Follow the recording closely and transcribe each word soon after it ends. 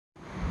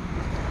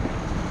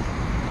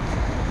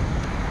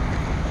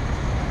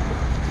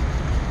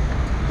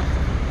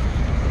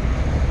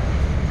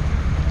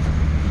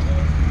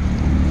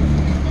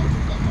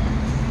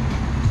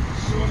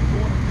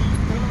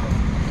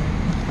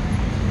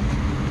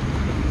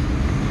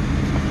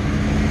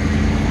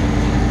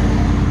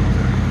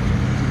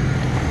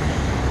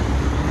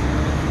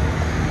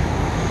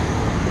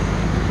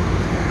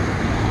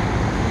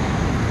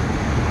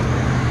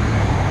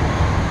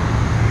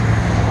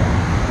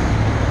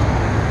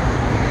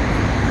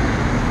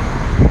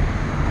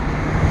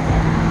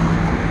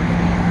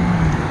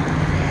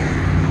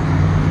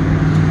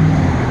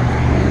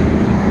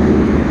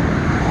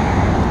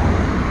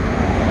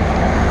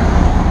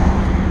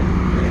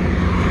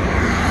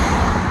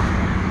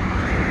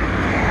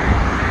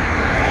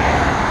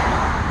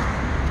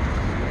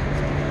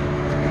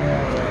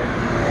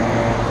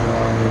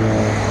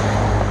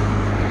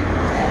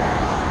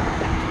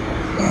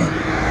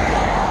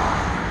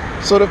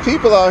So the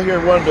people out here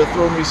wanted to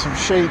throw me some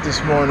shade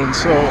this morning,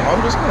 so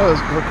I'm just going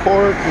to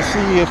record to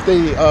see if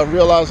they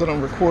realize that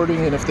I'm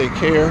recording and if they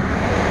care.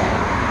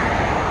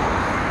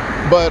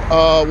 But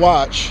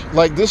watch,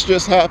 like this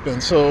just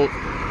happened. So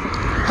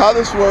how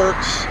this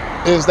works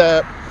is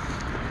that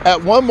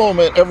at one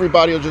moment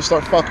everybody will just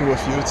start fucking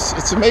with you.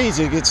 It's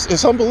amazing.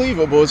 It's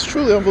unbelievable. It's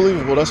truly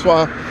unbelievable. That's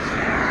why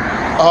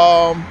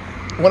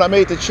when I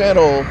made the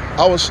channel,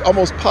 I was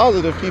almost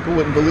positive people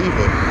wouldn't believe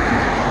it.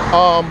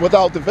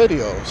 Without the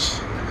videos.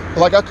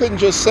 Like I couldn't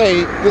just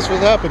say this was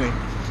happening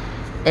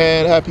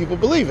and have people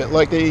believe it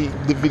like the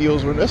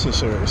videos were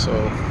necessary. So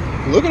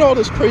look at all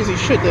this crazy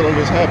shit that'll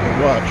just happen.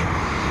 Watch.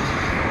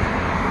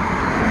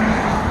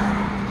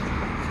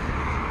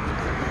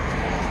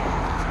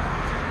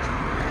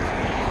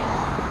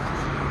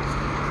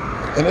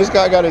 And this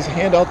guy got his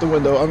hand out the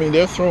window. I mean,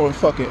 they're throwing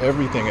fucking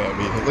everything at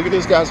me. Look at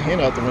this guy's hand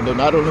out the window.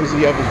 Not only does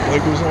he have his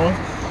blinkers on,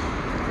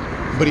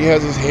 but he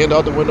has his hand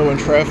out the window in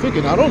traffic,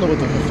 and I don't know what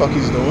the fuck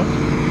he's doing.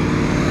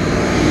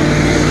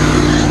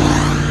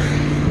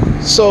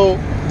 So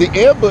the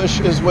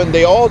ambush is when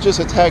they all just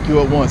attack you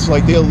at once.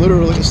 Like they're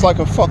literally, it's like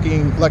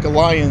like a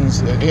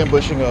lion's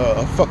ambushing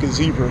a fucking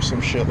zebra or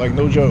some shit. Like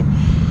no joke.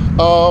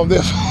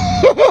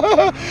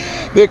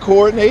 They'll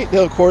coordinate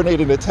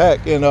an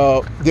attack, and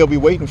they'll be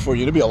waiting for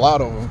you. There'll be a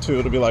lot of them too.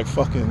 It'll be like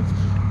fucking,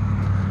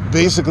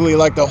 basically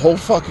like the whole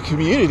fucking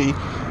community.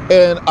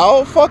 And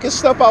I'll fucking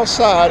step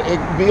outside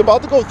and be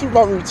about to go through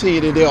my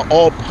routine, and they'll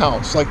all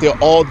pounce. Like they'll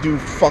all do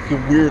fucking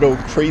weirdo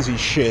crazy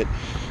shit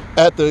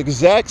at the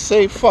exact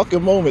same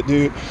fucking moment,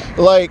 dude.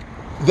 Like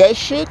that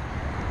shit,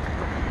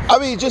 I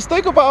mean, just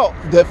think about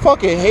that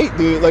fucking hate,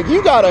 dude. Like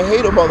you gotta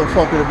hate a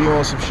motherfucker to be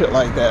on some shit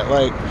like that.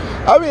 Like,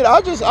 I mean,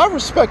 I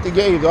respect the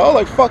game, though. I'm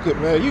like, fuck it,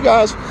 man. You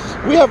guys,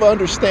 we have an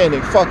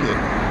understanding. Fuck it.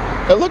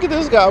 And look at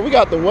this guy. We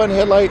got the one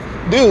headlight.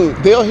 Dude,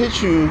 they'll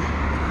hit you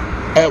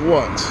at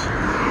once.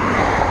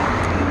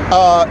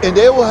 And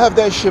they will have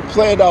that shit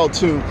planned out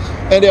too.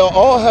 And they'll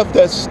all have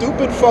that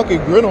stupid fucking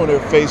grin on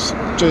their face,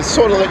 just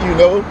sort of let you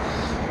know,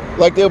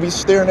 like they'll be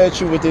staring at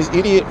you with this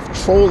idiot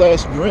troll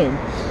ass grin.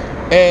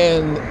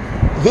 And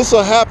this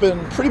will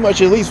happen pretty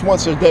much at least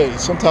once a day,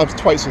 sometimes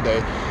twice a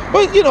day.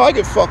 But you know, I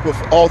get fucked with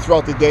all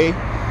throughout the day.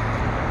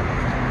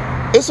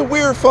 It's a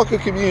weird fucking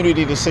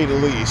community to say the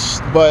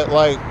least. But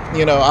like,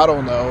 you know, I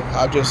don't know.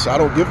 I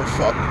don't give a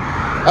fuck.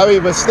 I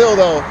mean, but still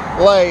though,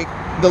 like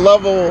the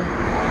level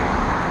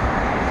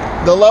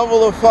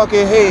of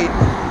fucking hate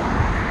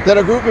that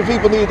a group of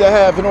people need to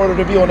have in order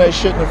to be on that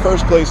shit in the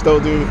first place, though,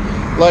 dude.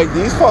 Like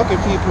these fucking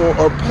people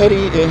are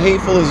petty and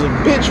hateful as a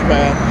bitch,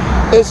 man.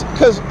 It's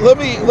because let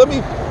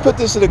me put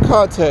this in the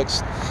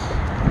context.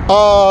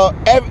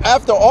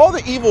 After all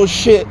the evil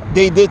shit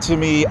they did to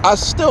me, I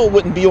still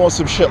wouldn't be on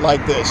some shit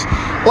like this.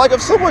 Like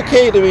if someone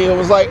came to me and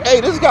was like,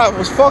 hey, this guy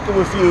was fucking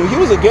with you, he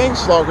was a gang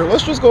stalker,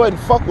 let's just go ahead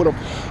and fuck with him,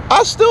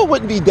 I still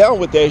wouldn't be down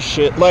with that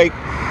shit. Like,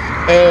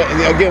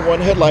 and again, one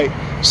headlight.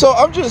 So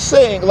I'm just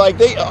saying, like,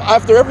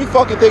 after every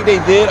fucking thing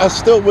they did, I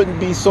still wouldn't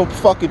be so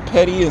fucking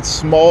petty and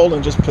small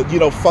and just, you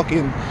know,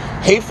 fucking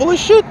hateful as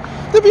shit.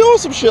 They'd be on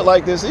some shit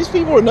like this. These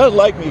people are nothing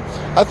like me.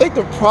 I think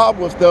the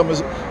problem with them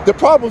is, the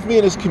problem with me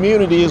and this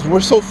community is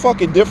we're so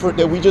fucking different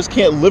that we just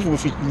can't live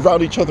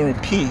around each other in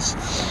peace.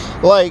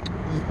 Like,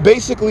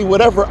 basically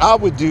whatever I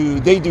would do,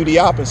 they do the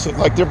opposite.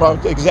 Like, they're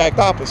about the exact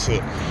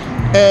opposite.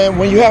 And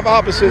when you have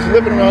opposites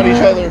living around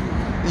each other,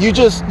 you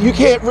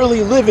can't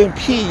really live in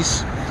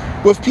peace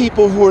with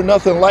people who are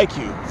nothing like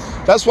you.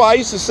 That's why I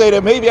used to say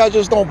that maybe I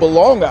just don't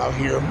belong out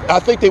here. I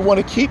think they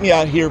want to keep me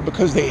out here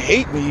because they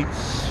hate me.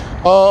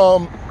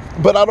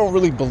 But I don't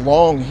really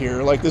belong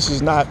here. Like this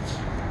is not,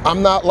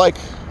 I'm not like,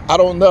 I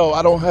don't know,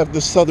 I don't have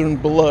the Southern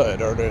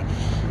blood or the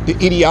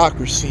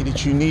idiocracy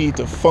that you need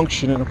to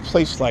function in a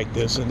place like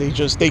this. And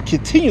they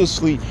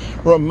continuously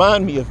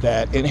remind me of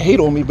that and hate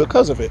on me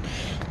because of it.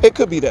 It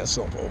could be that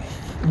simple.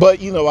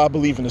 But, you know, I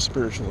believe in the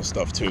spiritual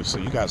stuff, too. So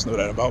you guys know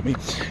that about me.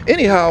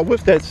 Anyhow,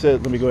 with that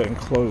said, let me go ahead and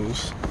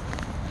close.